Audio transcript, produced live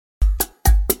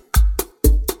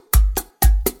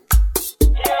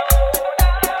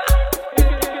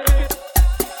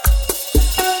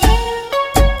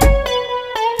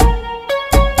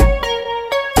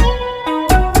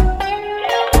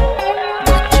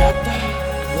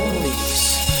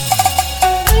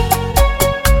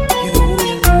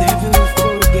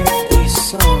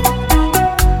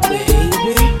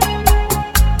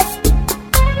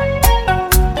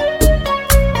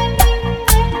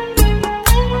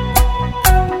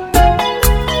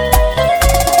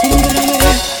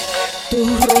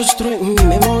nuestro en mi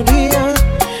memoria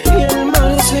y el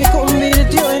mar se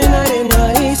convirtió en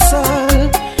arena y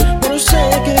sal. Pero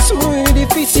sé que es muy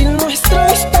difícil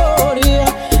nuestra historia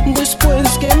después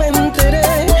que me enteré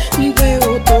de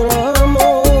otro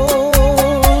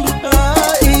amor.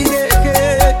 Ay,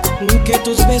 dejé que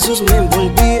tus besos me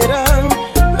envolvieran,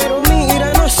 pero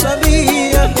mira, no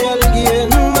sabía de alguien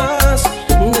más.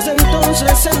 Desde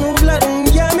entonces se nublaron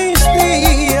ya mis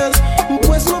días,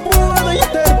 pues no puedo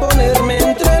interponerme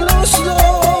entre los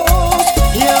dos.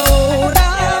 Y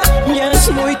ahora ya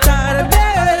es muy tarde,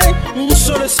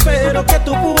 solo espero que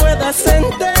tú puedas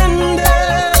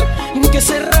entender que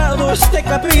cerrado este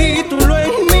capítulo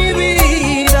en mi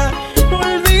vida,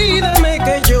 olvídame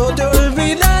que yo te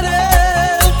olvidaré.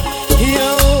 Y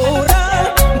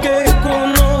ahora que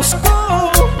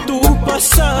conozco tu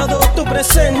pasado, tu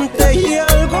presente y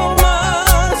algo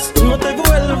más, no te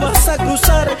vuelvas a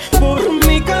cruzar por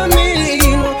mi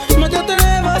camino, no te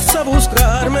atrevas a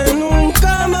buscarme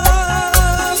nunca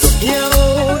más. Y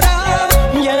ahora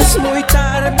ya es muy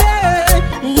tarde,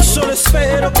 solo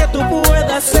espero que tú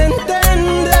puedas entender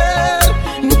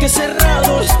que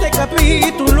cerrado este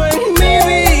capítulo en mi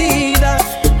vida,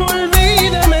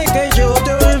 olvídame que yo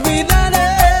te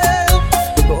olvidaré,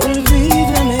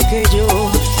 olvídame que yo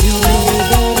te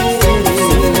olvidaré.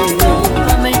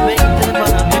 Dame y vente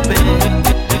para mi pena,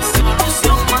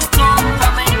 solución más tonta,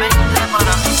 dame y vente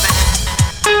para mi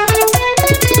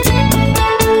pena.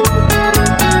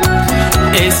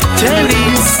 Es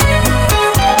Cheris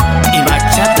y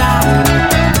Bachata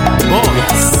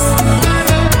Boys.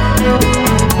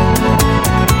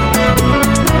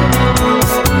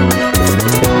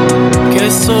 Qué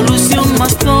solución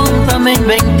más tonta me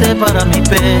inventé para mi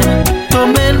pena.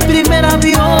 Tomé el primer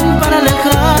avión para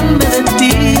alejarme de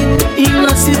ti y en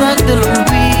la ciudad del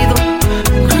olvido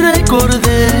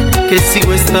recordé que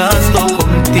sigo estando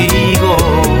contigo.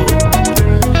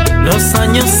 Los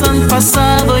años han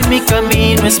pasado y mi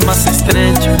camino es más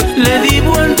estrecho. Le di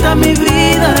vuelta a mi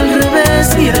vida al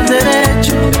revés y al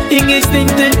derecho, y en este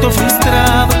intento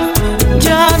frustrado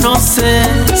ya no sé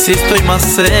si estoy más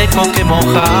seco que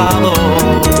mojado.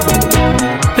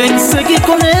 Pensé que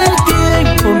con el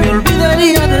tiempo me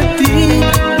olvidaría de ti.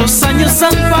 Los años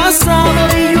han pasado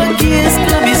y yo aquí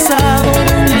esclavizado.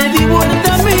 Le di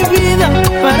vuelta a mi vida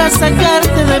para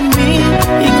sacarte de mí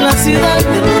y en la ciudad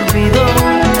del olvido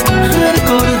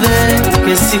recordé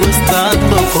que sigo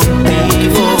estando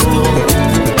contigo,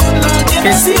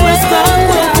 que sigo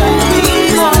estando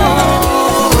contigo.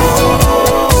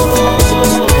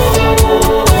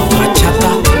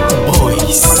 Bachata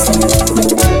Boys.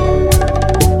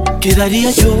 ¿Qué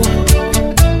daría yo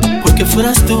porque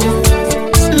fueras tú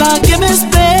la que me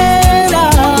espera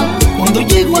cuando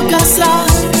llego a casa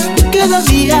cada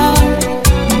día?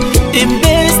 En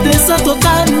vez de esa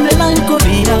total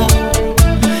melancolía,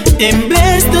 en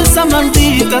vez de esa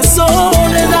maldita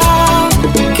soledad,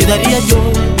 ¿qué daría yo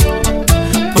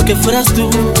porque fueras tú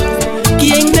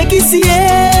quien me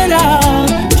quisiera,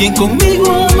 quien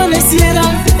conmigo amaneciera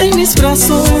en mis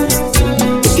brazos,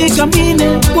 que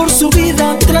camine por su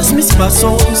vida tras mis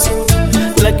pasos,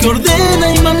 la que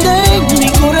ordena y manda en mi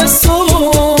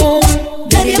corazón?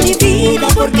 Daría mi vida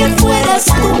porque fueras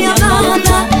tú mi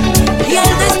amada, y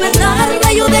al despertar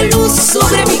rayo de luz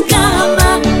sobre mi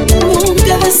cama.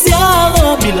 Nunca he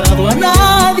deseado a mi lado a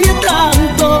nadie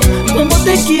tanto como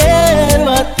te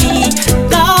quiero a ti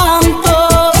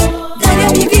tanto. Daría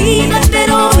mi vida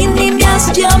pero hoy ni me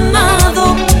has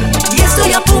llamado, y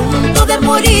estoy a punto de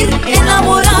morir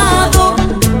enamorado.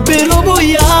 Pero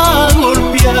voy a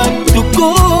golpear tu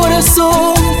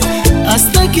corazón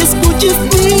hasta que escuches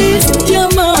mis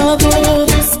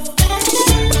llamados.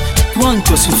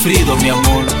 Cuánto he sufrido, mi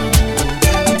amor,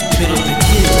 pero te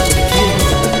quiero, te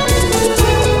quiero.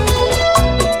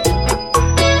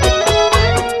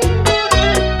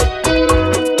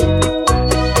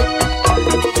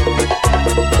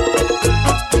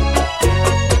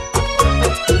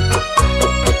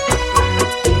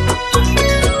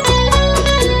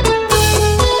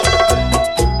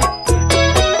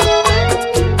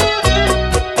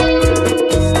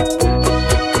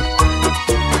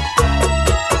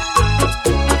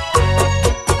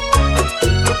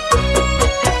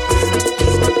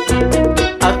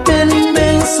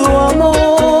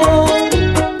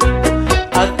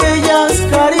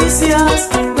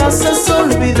 Las has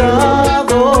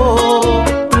olvidado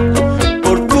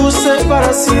por tu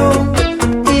separación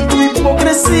y tu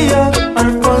hipocresía,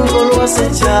 al fondo lo has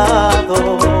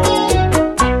echado.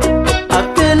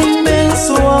 Aquel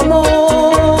inmenso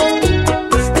amor,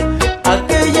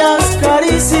 aquellas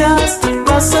caricias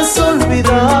las has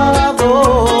olvidado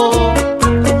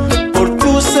por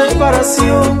tu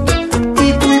separación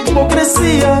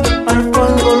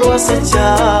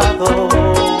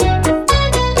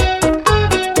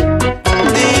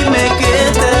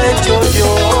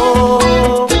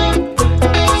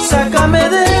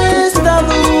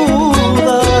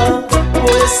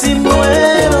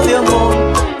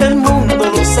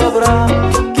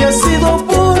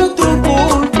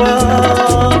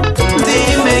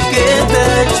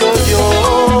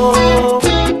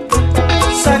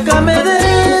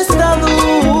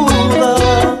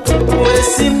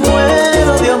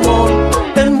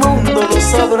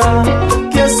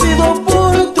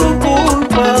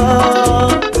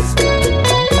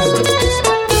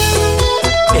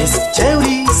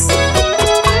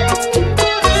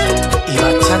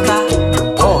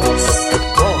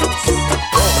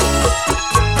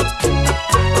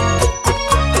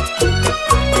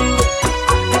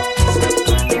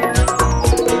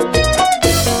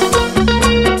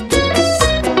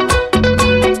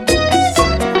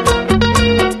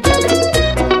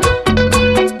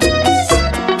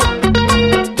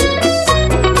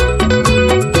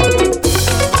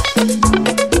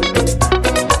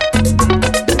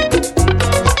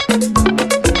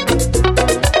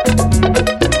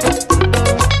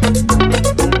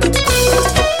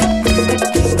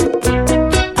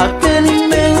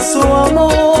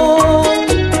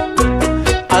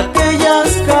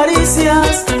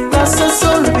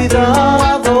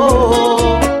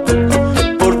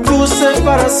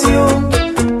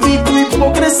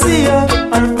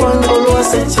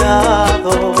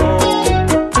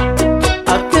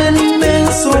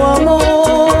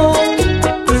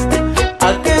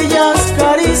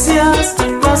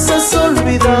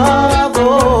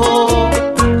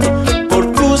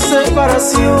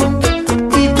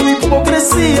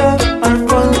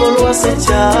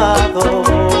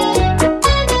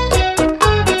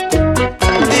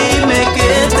Dime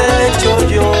qué te he hecho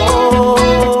yo,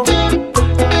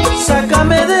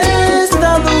 sácame de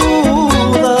esta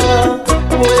duda,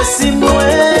 pues si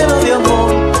muero de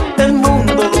amor, el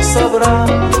mundo lo sabrá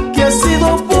que ha sido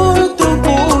por tu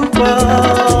culpa.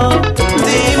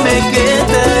 Dime qué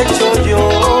te he hecho yo,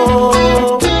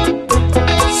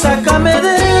 sácame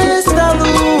de esta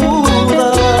duda,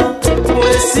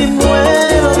 pues si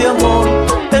muero de amor,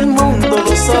 el mundo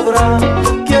lo sabrá